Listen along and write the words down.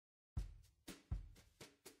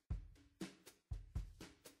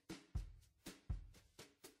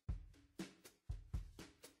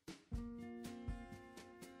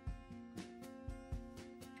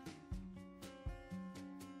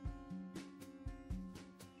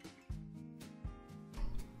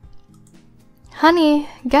Honey,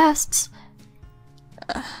 guests.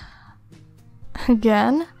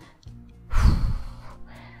 Again?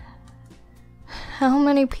 How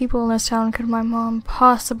many people in this town could my mom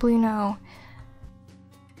possibly know?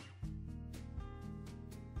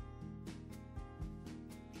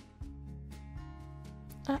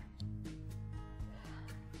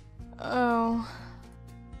 Oh.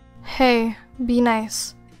 Hey, be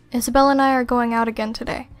nice. Isabel and I are going out again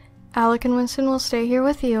today. Alec and Winston will stay here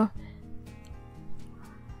with you.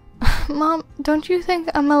 Mom, don't you think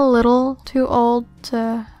I'm a little too old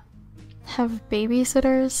to have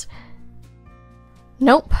babysitters?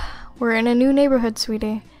 Nope. We're in a new neighborhood,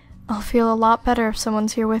 sweetie. I'll feel a lot better if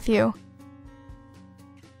someone's here with you.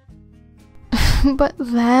 But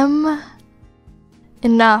them?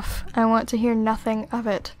 Enough. I want to hear nothing of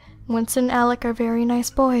it. Winston and Alec are very nice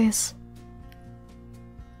boys.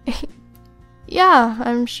 Yeah,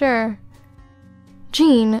 I'm sure.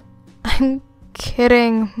 Jeane, I'm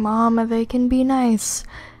kidding, Mom. They can be nice.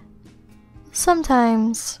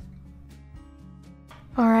 Sometimes.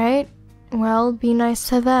 Alright, well, be nice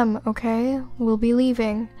to them, okay? We'll be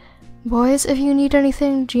leaving. Boys, if you need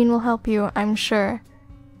anything, Jeane will help you, I'm sure.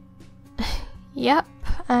 Yep,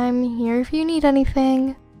 I'm here if you need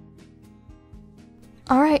anything.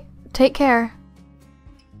 Alright, take care.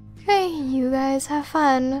 Okay, you guys have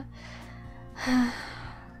fun.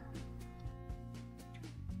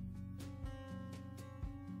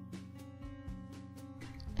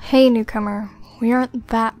 Hey, newcomer. We aren't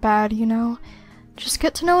that bad, you know. Just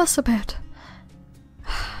get to know us a bit.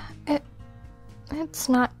 It's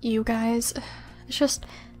not you guys. It's just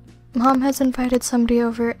Mom has invited somebody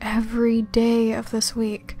over every day of this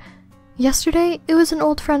week. Yesterday, it was an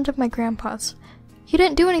old friend of my grandpa's. He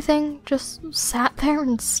didn't do anything, just sat there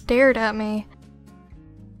and stared at me.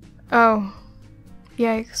 Oh.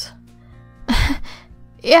 Yikes.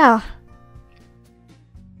 Yeah.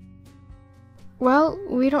 Well,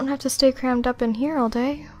 we don't have to stay crammed up in here all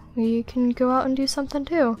day. We can go out and do something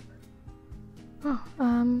too. Oh,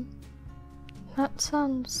 that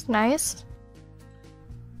sounds nice.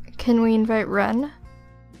 Can we invite Wren?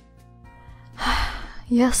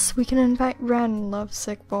 Yes, we can invite Wren,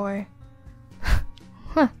 lovesick boy.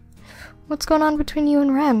 Huh. What's going on between you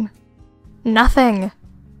and Wren? Nothing!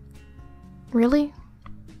 Really?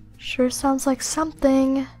 Sure sounds like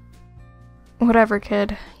something. Whatever,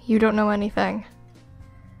 kid. You don't know anything.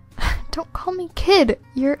 Don't call me kid!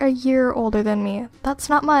 You're a year older than me. That's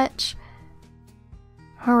not much.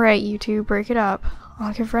 Alright, you two, break it up.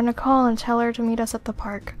 I'll give Wren a call and tell her to meet us at the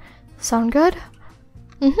park. Sound good?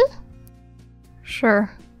 Mm-hmm.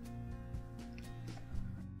 Sure.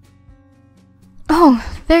 Oh,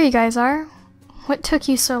 there you guys are. What took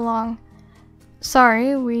you so long?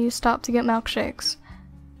 Sorry, we stopped to get milkshakes.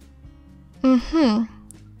 Mm-hmm.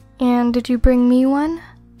 And did you bring me one?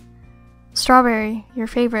 Strawberry, your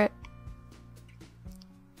favorite.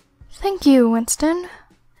 Thank you, Winston.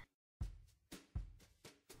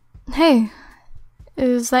 Hey,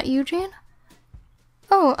 is that you, Jeane?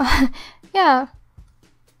 Oh, yeah.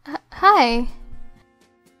 Hi.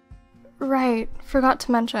 Right, forgot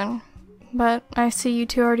to mention. But I see you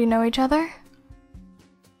two already know each other?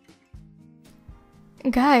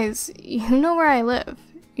 Guys, you know where I live.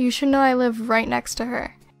 You should know I live right next to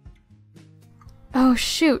her. Oh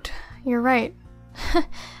shoot, you're right.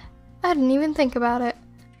 I didn't even think about it.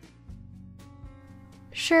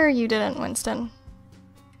 Sure you didn't, Winston.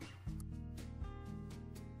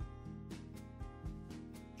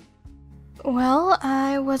 Well,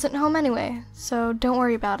 I wasn't home anyway, so don't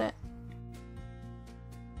worry about it.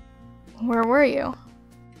 Where were you?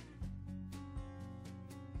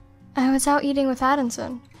 I was out eating with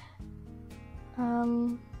Addison.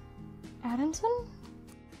 Addison?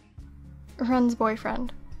 Wren's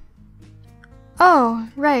boyfriend. Oh,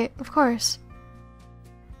 right, of course.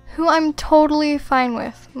 Who I'm totally fine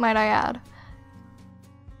with, might I add.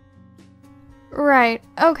 Right,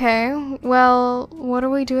 okay, well, what are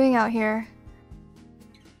we doing out here?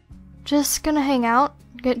 Just gonna hang out,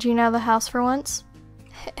 get Jeane out of the house for once.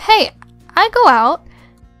 Hey, I go out!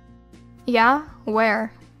 Yeah,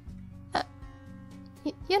 where?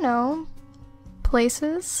 You know,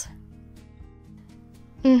 places.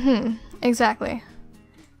 Mm-hmm, exactly.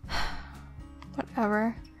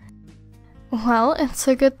 Whatever. Well, it's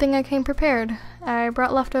a good thing I came prepared. I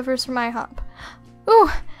brought leftovers from IHOP. Ooh,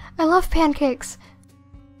 I love pancakes!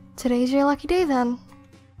 Today's your lucky day then.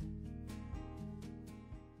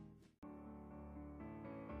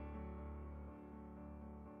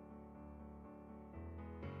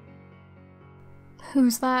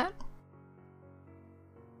 Who's that?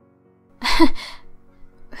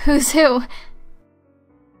 Who's who?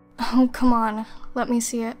 Oh, come on. Let me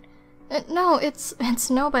see it. No, it's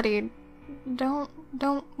nobody. Don't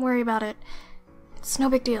worry about it. It's no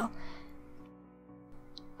big deal.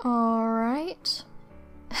 Alright.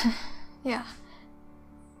 Yeah.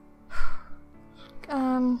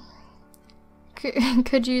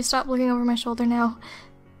 Could you stop looking over my shoulder now?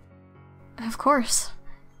 Of course.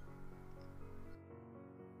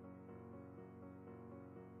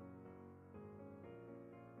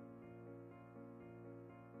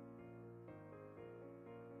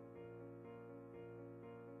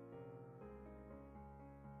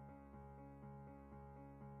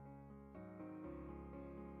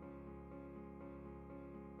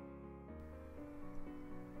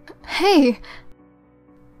 Hey!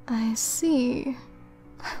 I see.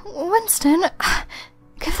 Winston!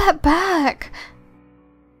 Give that back!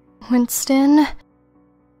 Winston.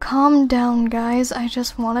 Calm down, guys. I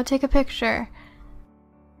just want to take a picture.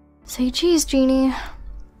 Say cheese, Jeannie.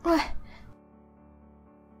 What?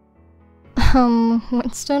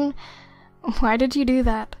 Winston? Why did you do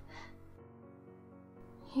that?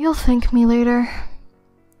 You'll thank me later.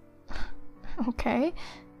 Okay.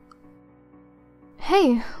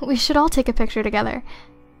 Hey, we should all take a picture together.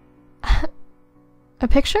 A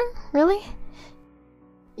picture? Really?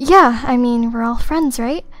 Yeah, I mean, we're all friends,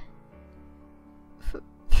 right?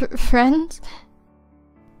 Friends?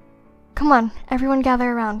 Come on, everyone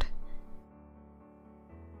gather around.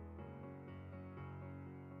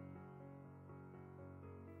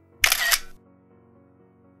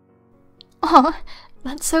 Aw,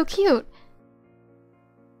 that's so cute.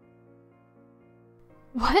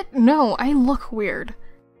 What? No, I look weird.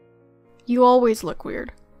 You always look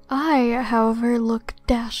weird. I, however, look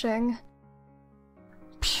dashing.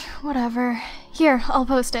 Psh, whatever. Here, I'll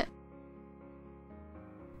post it.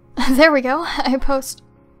 There we go, I post.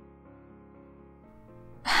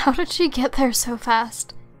 How did she get there so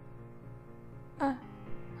fast?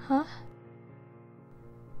 Huh?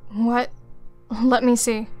 What? Let me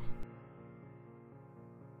see.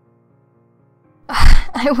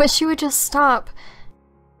 I wish you would just stop.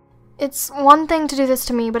 It's one thing to do this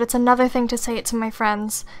to me, but it's another thing to say it to my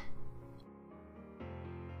friends.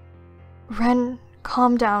 Wren,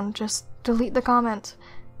 calm down. Just delete the comment.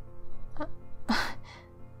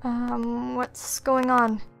 What's going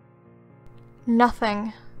on?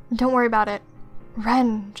 Nothing. Don't worry about it.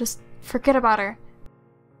 Wren, just forget about her.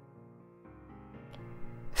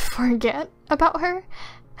 Forget about her?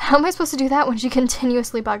 How am I supposed to do that when she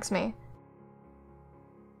continuously bugs me?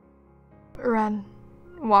 Wren,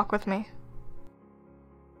 walk with me.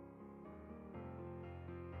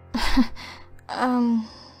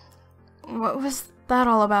 What was that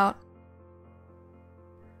all about?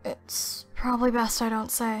 It's probably best I don't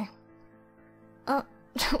say.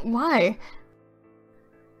 Why?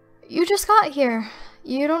 You just got here.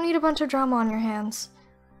 You don't need a bunch of drama on your hands.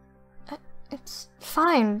 It's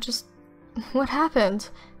fine, just... what happened?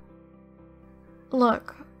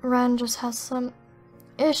 Look, Wren just has some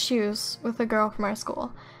issues with a girl from our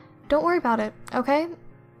school. Don't worry about it, okay?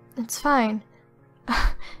 It's fine.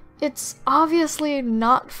 It's obviously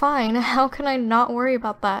not fine. How can I not worry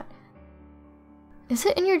about that? Is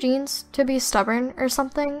it in your genes to be stubborn or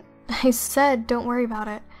something? I said don't worry about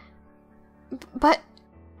it. But...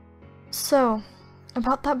 So,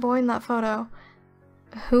 about that boy in that photo.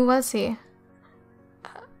 Who was he?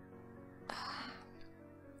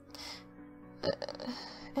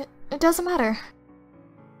 It doesn't matter.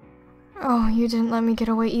 Oh, you didn't let me get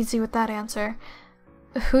away easy with that answer.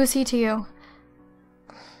 Who's he to you?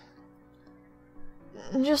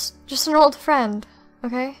 Just an old friend,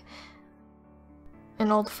 okay?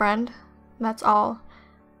 An old friend? That's all.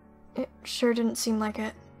 It sure didn't seem like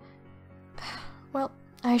it. Well,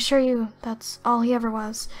 I assure you, that's all he ever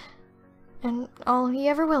was. And all he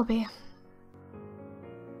ever will be.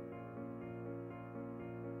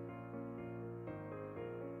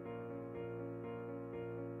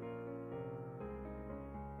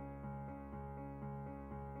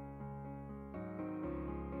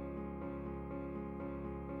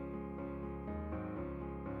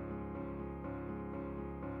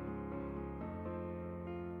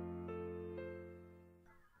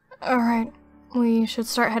 Alright, we should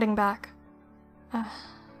start heading back.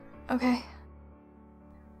 Okay.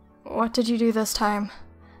 What did you do this time?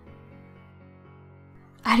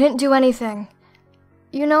 I didn't do anything.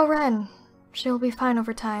 You know Wren. She'll be fine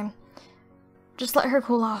over time. Just let her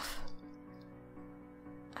cool off.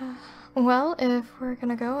 Well, if we're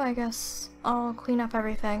gonna go, I guess I'll clean up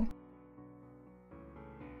everything.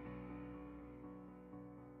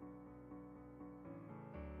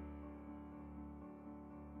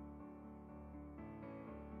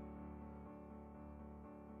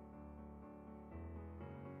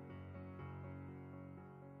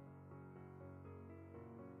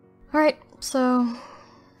 Alright, so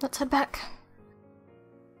let's head back.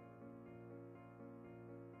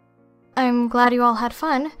 I'm glad you all had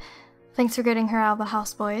fun. Thanks for getting her out of the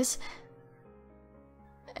house, boys.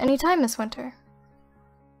 Anytime, Miss Winter.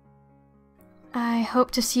 I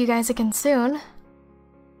hope to see you guys again soon.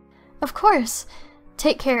 Of course!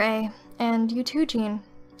 Take care, A. And you too, Jean.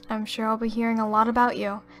 I'm sure I'll be hearing a lot about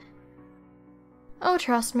you. Oh,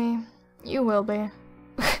 trust me, you will be.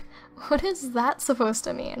 What is that supposed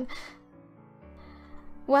to mean?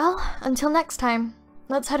 Well, until next time,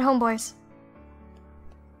 let's head home, boys.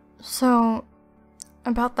 So,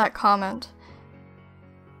 about that comment.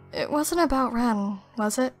 It wasn't about Wren,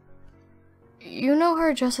 was it? You know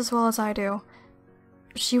her just as well as I do.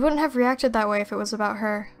 She wouldn't have reacted that way if it was about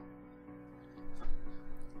her.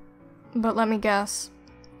 But let me guess,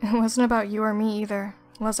 it wasn't about you or me either,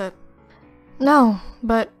 was it? No,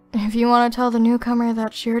 but if you want to tell the newcomer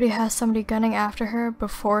that she already has somebody gunning after her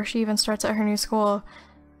before she even starts at her new school,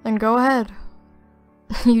 then go ahead.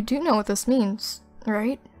 You do know what this means,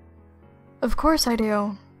 right? Of course I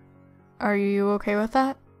do. Are you okay with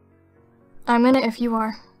that? I'm in it if you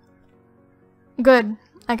are. Good.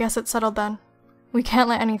 I guess it's settled then. We can't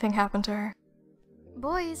let anything happen to her.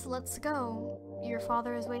 Boys, let's go. Your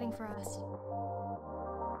father is waiting for us.